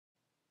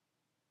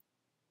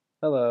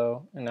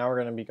Hello, and now we're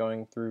going to be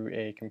going through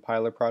a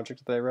compiler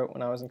project that I wrote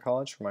when I was in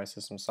college for my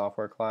systems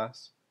software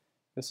class.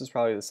 This is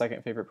probably the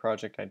second favorite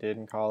project I did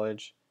in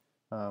college.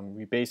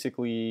 We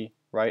basically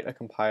write a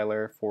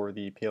compiler for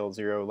the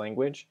PL0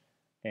 language,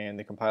 and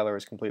the compiler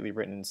is completely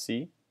written in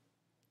C.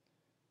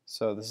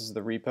 So this is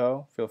the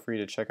repo. Feel free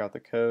to check out the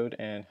code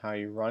and how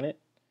you run it.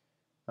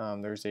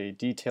 There's a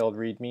detailed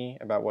README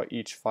about what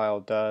each file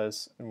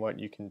does and what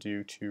you can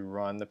do to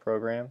run the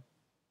program.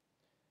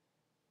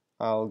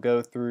 I'll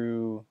go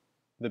through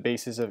the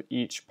basis of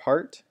each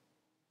part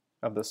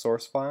of the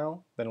source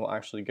file, then we'll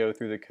actually go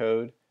through the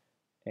code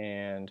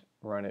and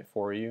run it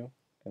for you,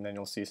 and then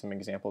you'll see some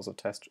examples of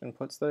test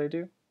inputs that I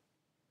do.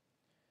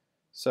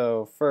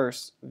 So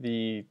first,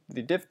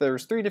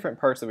 there's three different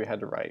parts that we had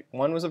to write.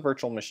 One was a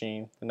virtual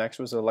machine, the next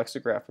was a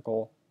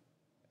lexicographical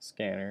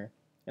scanner,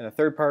 and the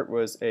third part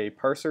was a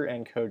parser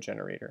and code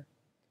generator.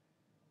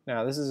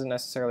 Now this isn't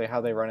necessarily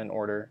how they run in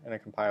order in a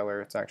compiler,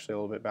 it's actually a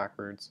little bit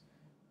backwards,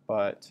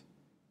 but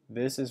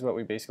this is what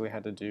we basically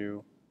had to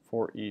do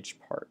for each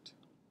part.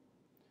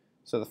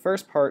 So the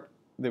first part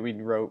that we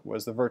wrote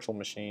was the virtual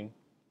machine,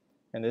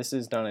 and this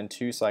is done in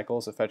two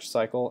cycles, a fetch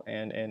cycle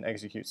and an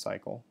execute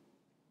cycle.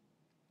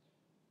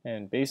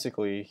 And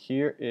basically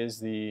here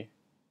is the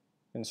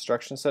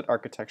instruction set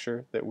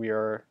architecture that we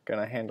are going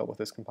to handle with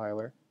this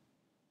compiler.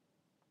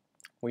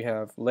 We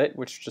have lit,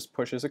 which just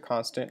pushes a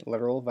constant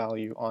literal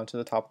value onto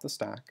the top of the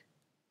stack,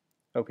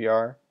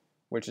 OPR,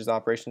 which is the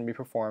operation to be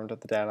performed of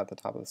the data at the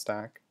top of the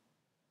stack,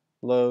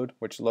 load,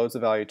 which loads the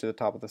value to the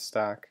top of the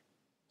stack,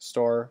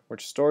 store,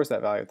 which stores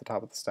that value at the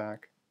top of the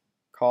stack,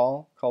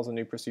 call, calls a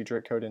new procedure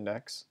at code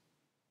index,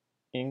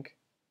 inc,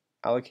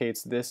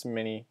 allocates this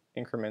many,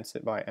 increments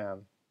it by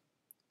m,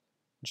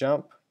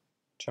 jump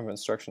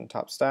instruction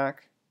top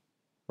stack,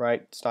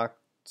 write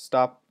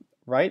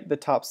the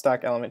top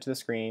stack element to the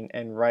screen,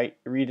 and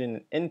read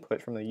an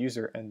input from the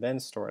user and then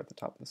store at the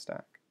top of the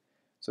stack.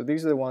 So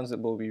these are the ones that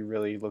we'll be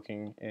really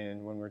looking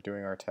in when we're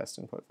doing our test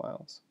input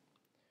files.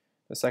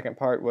 The second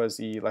part was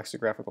the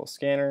lexicographical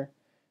scanner.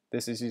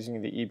 This is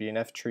using the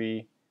EBNF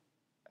tree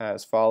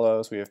as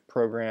follows. We have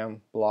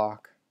program,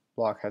 block.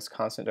 Block has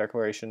constant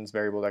declarations,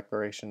 variable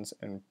declarations,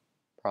 and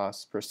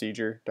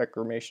procedure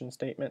declaration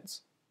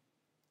statements.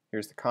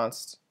 Here's the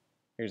const,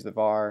 here's the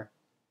var,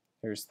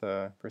 here's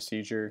the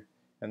procedure,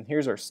 and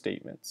here's our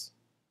statements.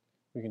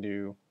 We can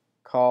do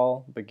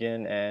call,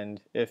 begin, end,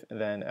 if,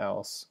 then,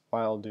 else,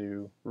 while,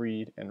 do,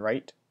 read, and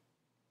write.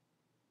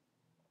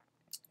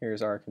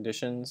 Here's our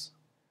conditions.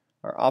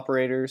 Our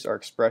operators, our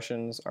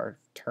expressions, our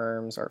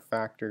terms, our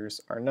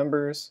factors, our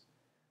numbers,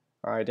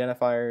 our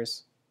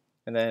identifiers,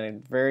 and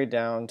then very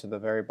down to the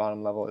very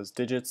bottom level is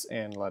digits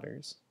and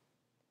letters.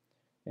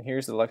 And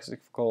here's the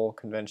lexical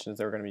conventions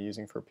that we're going to be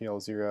using for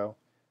PL0.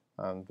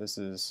 This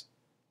is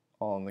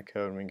all in the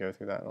code, and we can go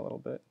through that in a little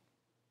bit.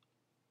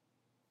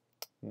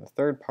 And the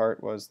third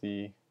part was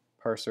the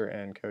parser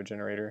and code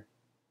generator.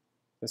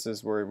 This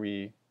is where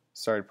we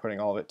started putting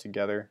all of it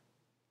together.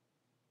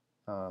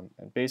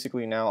 And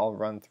basically now I'll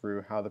run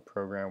through how the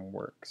program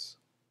works.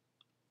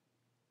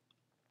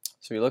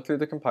 So you look through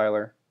the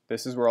compiler,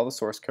 this is where all the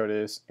source code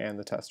is and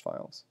the test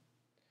files.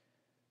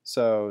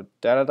 So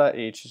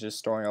data.h is just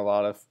storing a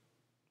lot of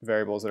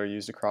variables that are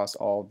used across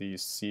all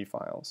these C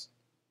files.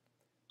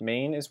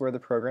 Main is where the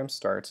program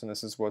starts, and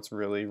this is what's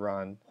really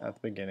run at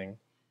the beginning.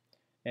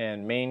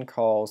 And main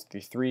calls the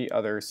three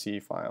other C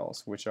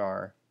files, which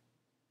are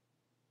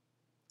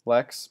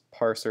lex,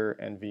 parser,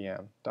 and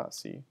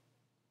vm.c.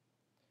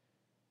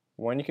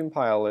 When you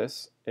compile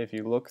this, if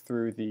you look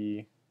through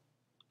the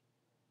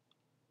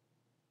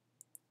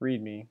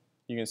README,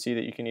 you can see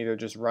that you can either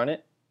just run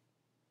it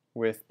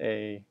with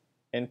a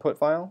input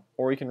file,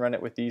 or you can run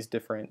it with these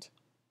different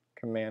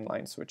command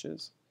line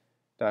switches,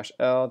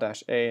 -L,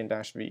 -A, and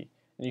 -V.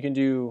 And you can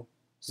do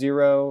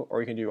 0, or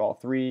you can do all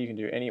three, you can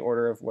do any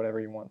order of whatever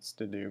you want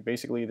to do.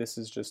 Basically, this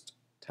is just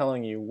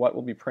telling you what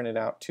will be printed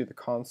out to the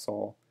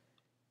console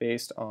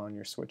based on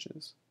your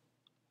switches.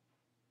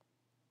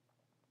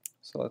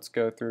 So let's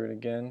go through it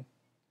again.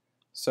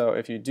 So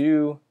if you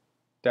do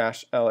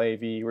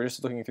 -LAV, we're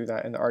just looking through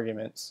that in the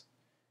arguments,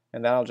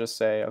 and that'll just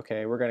say,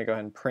 okay, we're going to go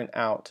ahead and print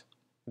out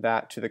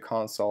that to the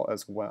console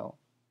as well.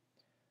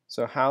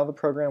 So how the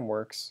program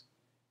works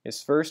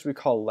is first we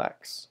call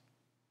lex.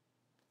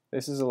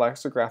 This is a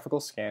lexicographical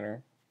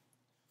scanner,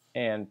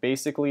 and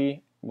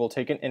basically we'll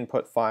take an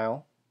input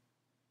file,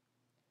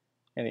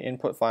 and the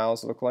input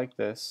files look like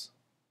this.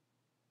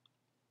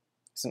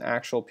 It's an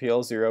actual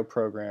PL0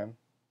 program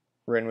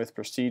written with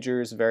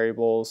procedures,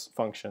 variables,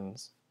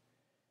 functions,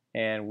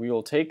 and we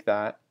will take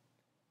that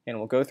and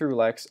we'll go through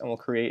lex and we'll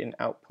create an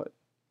output,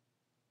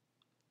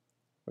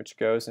 which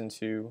goes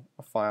into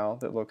a file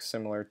that looks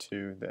similar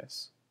to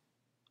this.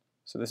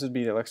 So this would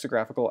be the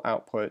lexicographical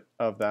output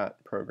of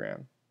that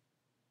program.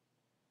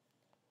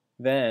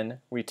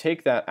 Then we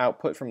take that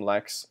output from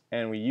lex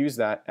and we use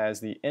that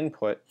as the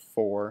input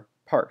for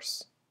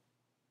parse.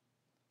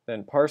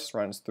 Then parse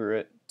runs through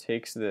it,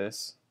 takes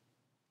this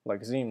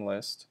lexeme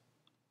list,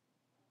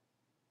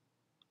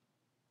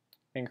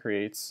 and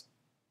creates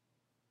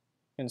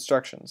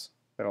instructions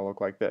that'll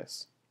look like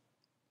this.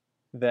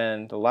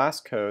 Then the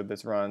last code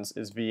that runs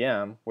is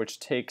VM, which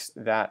takes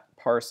that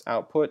parse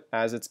output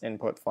as its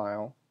input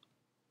file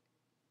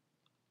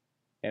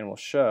and will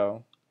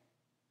show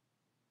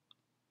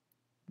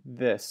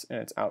this in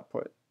its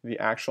output. The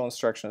actual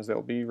instructions that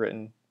will be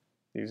written,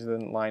 these are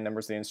the line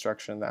numbers of the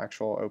instruction, the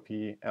actual OP,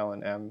 L,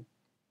 and M,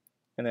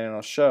 and then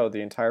it'll show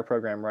the entire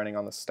program running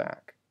on the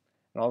stack.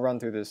 And I'll run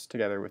through this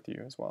together with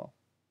you as well.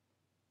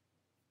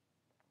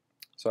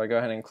 So I go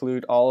ahead and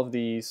include all of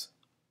these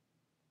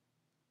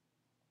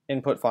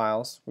input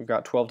files. We've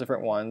got 12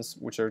 different ones,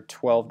 which are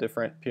 12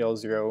 different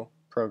PL0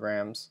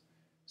 programs.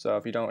 So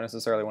if you don't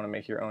necessarily want to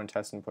make your own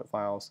test input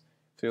files,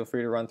 feel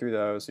free to run through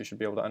those. You should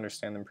be able to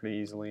understand them pretty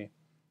easily.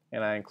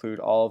 And I include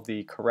all of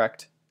the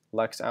correct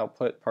Lex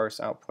output,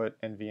 parse output,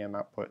 and VM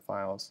output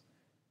files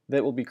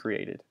that will be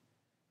created.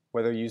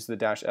 Whether you use the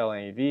 -L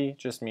and AV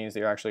just means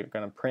that you're actually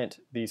going to print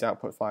these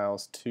output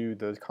files to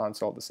the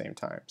console at the same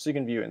time. So you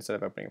can view it instead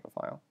of opening up a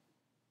file.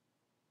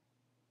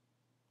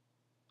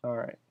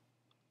 Alright,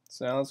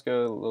 so now let's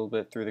go a little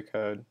bit through the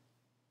code.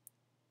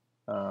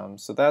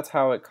 So that's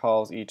how it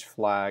calls each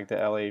flag, the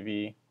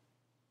LAV.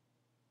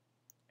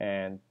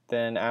 And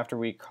then after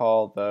we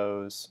call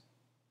those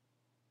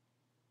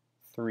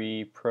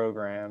three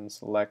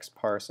programs, Lex,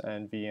 Parse,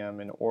 and VM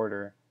in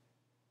order,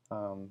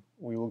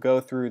 we will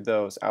go through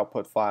those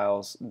output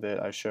files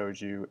that I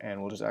showed you,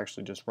 and we'll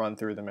just run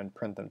through them and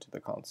print them to the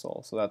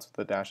console. So that's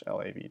what the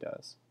 -LAV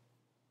does.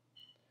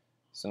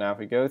 So now if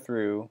we go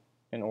through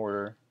in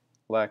order,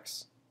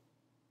 Lex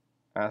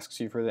asks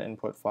you for the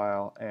input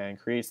file and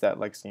creates that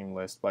Lex theme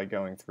list by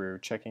going through,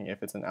 checking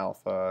if it's an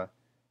alpha,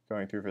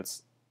 going through if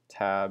it's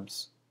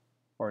tabs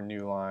or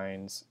new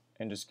lines,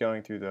 and just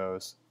going through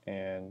those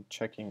and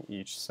checking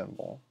each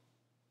symbol.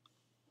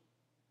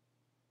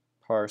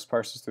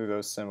 Parses through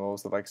those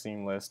symbols, the Lex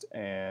theme list,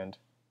 and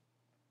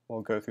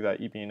we'll go through that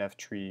EBNF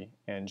tree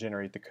and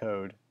generate the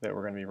code that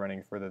we're going to be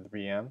running for the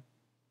VM.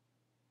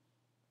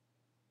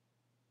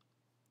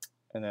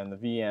 And then the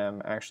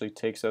VM actually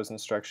takes those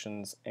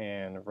instructions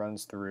and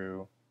runs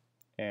through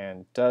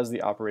and does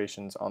the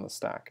operations on the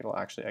stack. It'll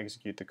actually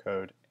execute the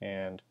code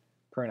and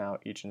print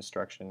out each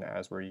instruction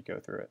as you go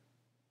through it.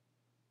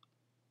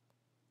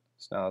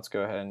 So now let's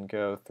go ahead and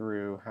go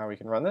through how we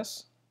can run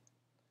this.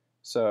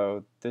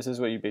 So this is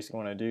what you basically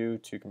want to do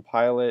to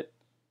compile it.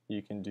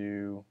 You can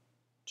do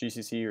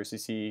GCC or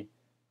CC,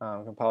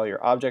 compile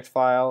your object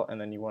file,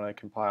 and then you want to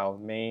compile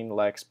main,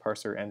 lex,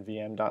 parser, and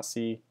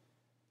vm.c.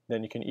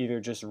 Then you can either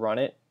just run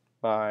it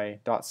by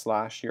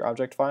 / your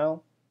object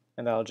file,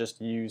 and that'll just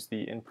use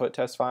the input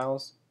test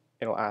files.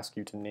 It'll ask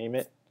you to name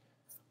it.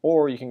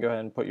 Or you can go ahead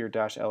and put your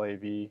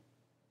 -LAV.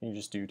 You can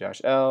just do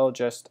 -L,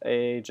 just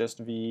A, just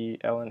V,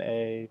 L and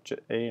A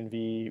and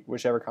V,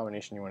 whichever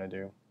combination you want to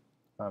do.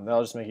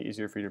 That'll just make it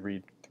easier for you to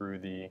read through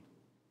the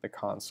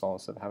console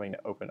instead of having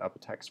to open up a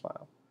text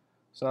file.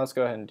 So now let's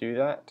go ahead and do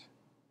that.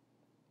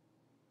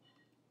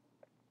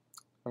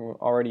 I'm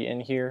already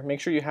in here. Make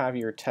sure you have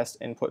your test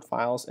input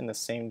files in the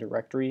same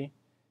directory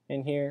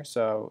in here.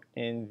 So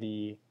if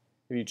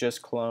you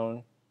just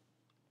clone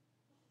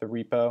the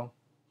repo,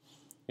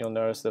 you'll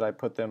notice that I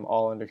put them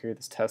all under here,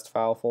 this test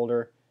file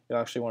folder. You'll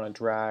actually want to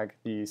drag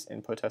these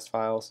input test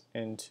files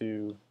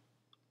into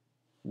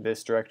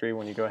this directory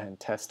when you go ahead and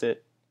test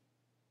it.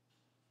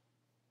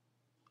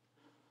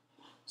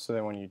 So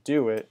then when you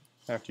do it,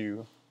 after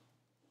you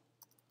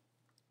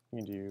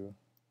can do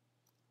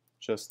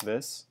just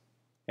this,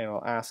 and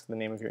it'll ask the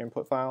name of your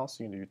input file.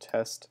 So you can do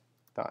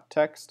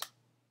test.text,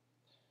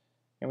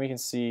 and we can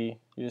see,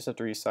 you just have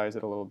to resize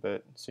it a little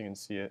bit so you can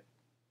see it.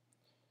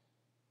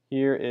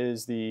 Here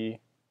is the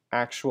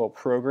actual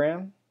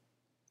program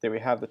that we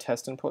have the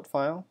test input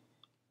file.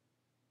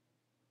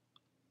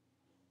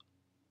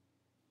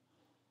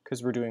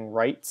 Because we're doing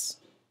writes,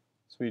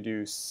 so we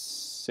do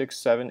 6,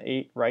 7,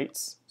 8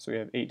 writes, so we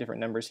have 8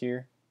 different numbers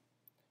here.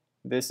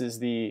 This is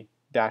the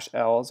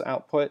 -L's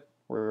output,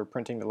 where we're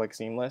printing the Lex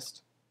theme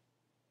list.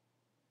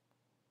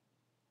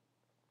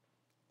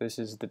 This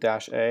is the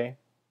 -A,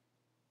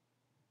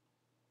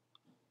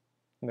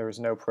 and there was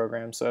no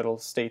program, so it'll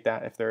state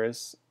that if there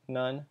is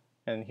none.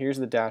 And here's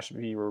the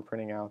 -V, where we're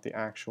printing out the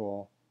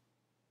actual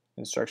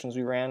instructions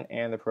we ran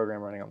and the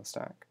program running on the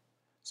stack.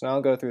 So now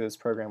I'll go through this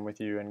program with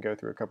you and go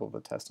through a couple of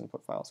the test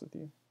input files with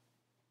you.